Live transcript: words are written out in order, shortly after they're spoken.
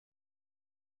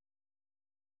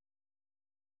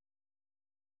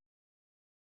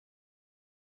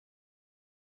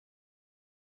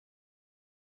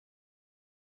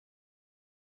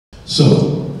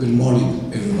So, good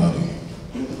morning, everybody.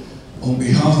 On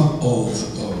behalf of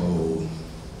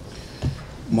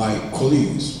my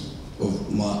colleagues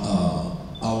of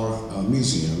our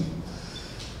museum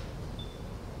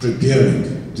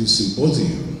preparing this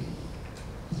symposium,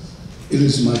 it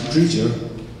is my pleasure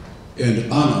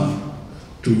and honor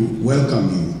to welcome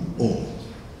you all.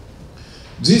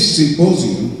 This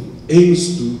symposium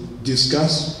aims to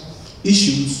discuss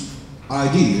issues,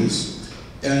 ideas,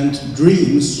 and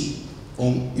dreams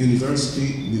on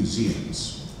university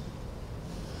museums.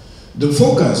 The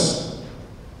focus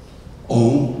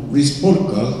on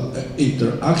reciprocal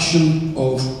interaction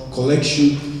of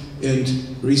collection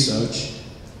and research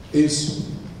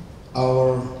is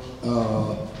our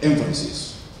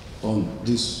emphasis on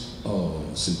this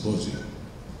symposium.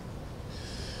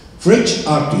 French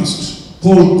artist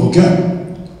Paul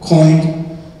Gauguin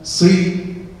coined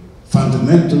 3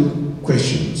 fundamental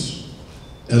questions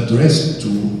addressed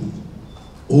to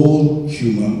all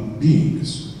human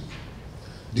beings.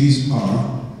 These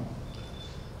are: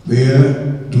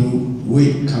 where do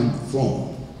we come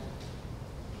from?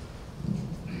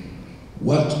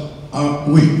 What are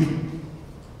we?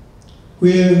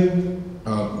 Where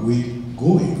are we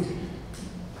going?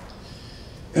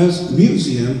 As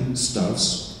museum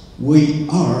staffs, we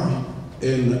are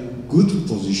in a good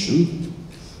position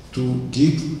to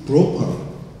give proper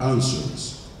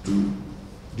answers to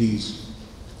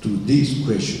these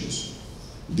questions,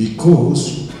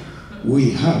 because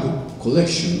we have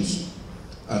collections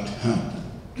at hand,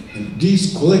 and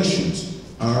these collections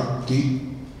are the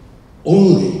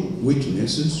only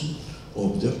witnesses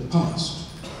of the past.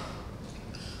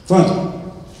 Further,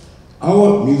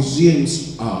 our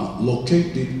museums are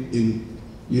located in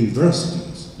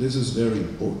universities. This is very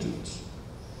important,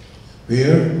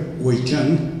 where we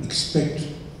can expect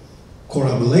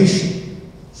collaboration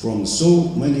from so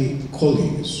many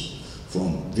colleagues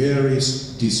from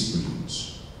various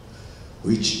disciplines,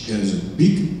 which is a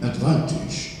big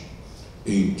advantage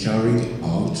in carrying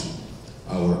out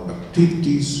our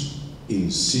activities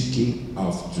in seeking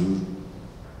after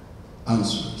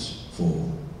answers for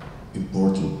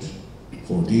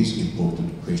these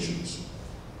important questions.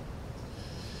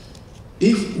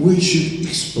 If we should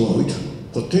exploit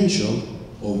potential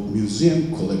of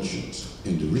museum collections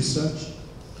in the research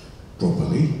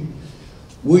properly,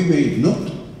 we may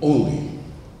not only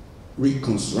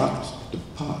reconstruct the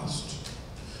past,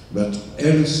 but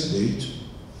elucidate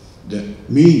the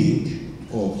meaning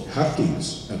of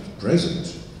happenings at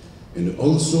present, and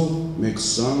also make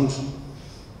sound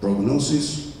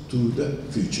prognosis to the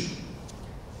future.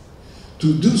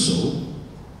 To do so,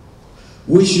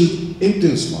 we should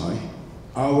intensify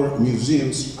our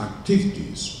museum's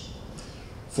activities.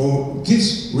 For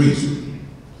this reason,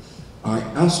 I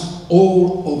ask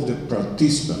all of the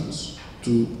participants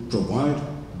to provide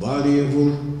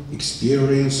valuable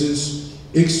experiences,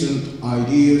 excellent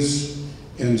ideas,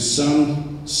 and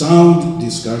sound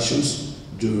discussions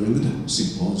during the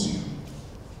symposium.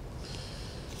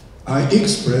 I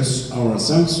express our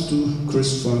thanks to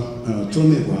Christopher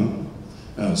Trumewan,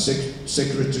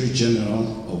 Secretary General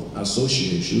of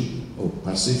Association of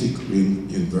Pacific Rim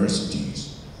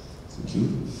Universities. Thank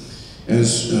you.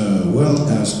 As well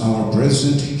as our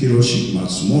President Hiroshi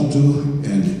Matsumoto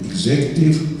and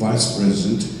Executive Vice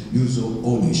President Yuzo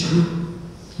Onishi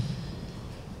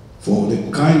for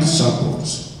the kind support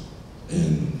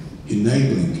in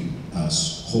enabling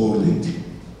us holding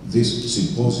this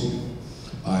symposium.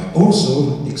 I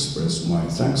also express my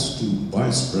thanks to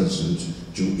Vice President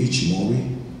Junichi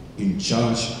Mori, in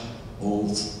charge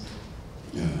of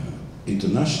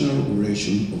International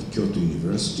Relations of Kyoto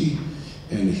University,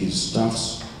 and his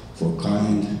staffs for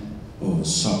kind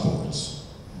supports.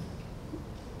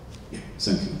 Yeah,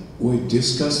 thank you. We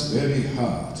discussed very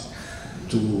hard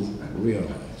to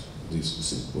realize this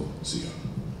symposium.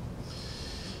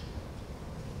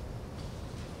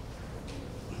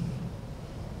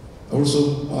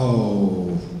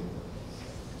 Also,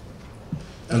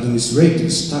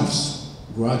 administrative staffs,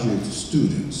 graduate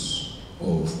students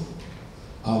of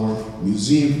our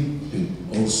museum and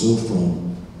also from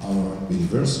our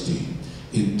university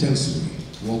intensely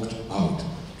worked out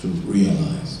to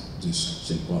realize this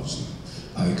symposium.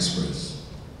 I express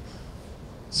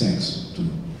thanks to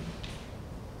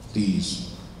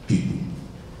these people.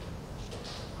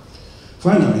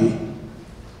 Finally,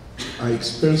 I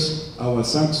express our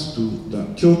thanks to the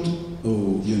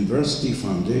Kyoto University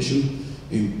Foundation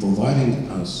in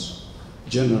providing us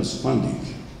generous funding.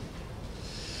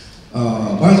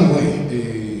 By the way,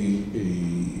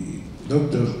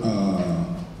 Dr.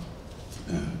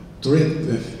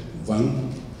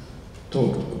 Trumewan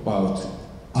talked about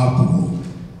APRU,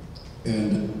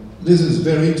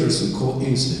 very interesting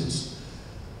coincidence.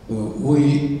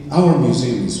 Our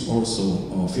museum is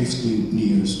also 15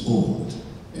 years old,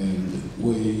 and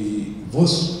we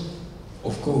was,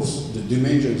 of course, the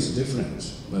dimension is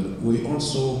different, but we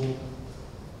also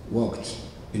worked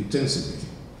intensively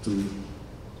to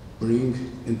bring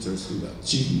interesting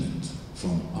achievement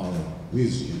from our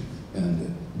museum,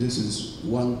 and this is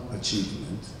one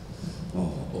achievement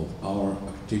of our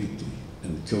activity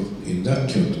in that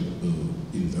Kyoto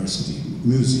University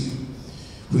Museum,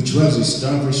 which was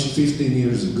established 15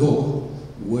 years ago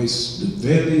with the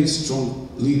very strong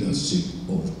leadership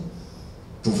of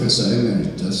Professor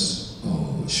Emeritus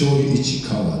Shoichi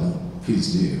Kawano.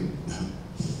 He's there.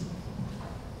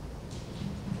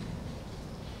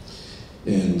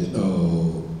 And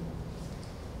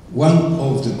one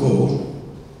of the goals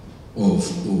of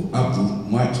APRU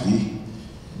might be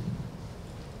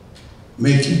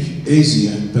making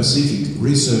Asia-Pacific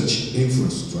research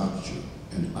infrastructure,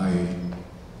 and I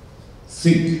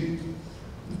think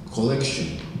the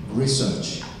collection,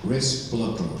 research,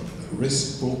 reciprocal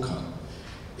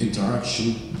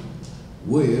interaction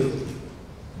will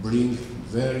bring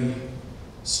very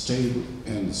stable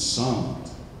and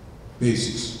sound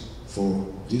basis for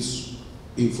this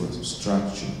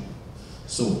infrastructure.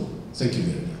 So, thank you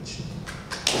very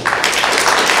much.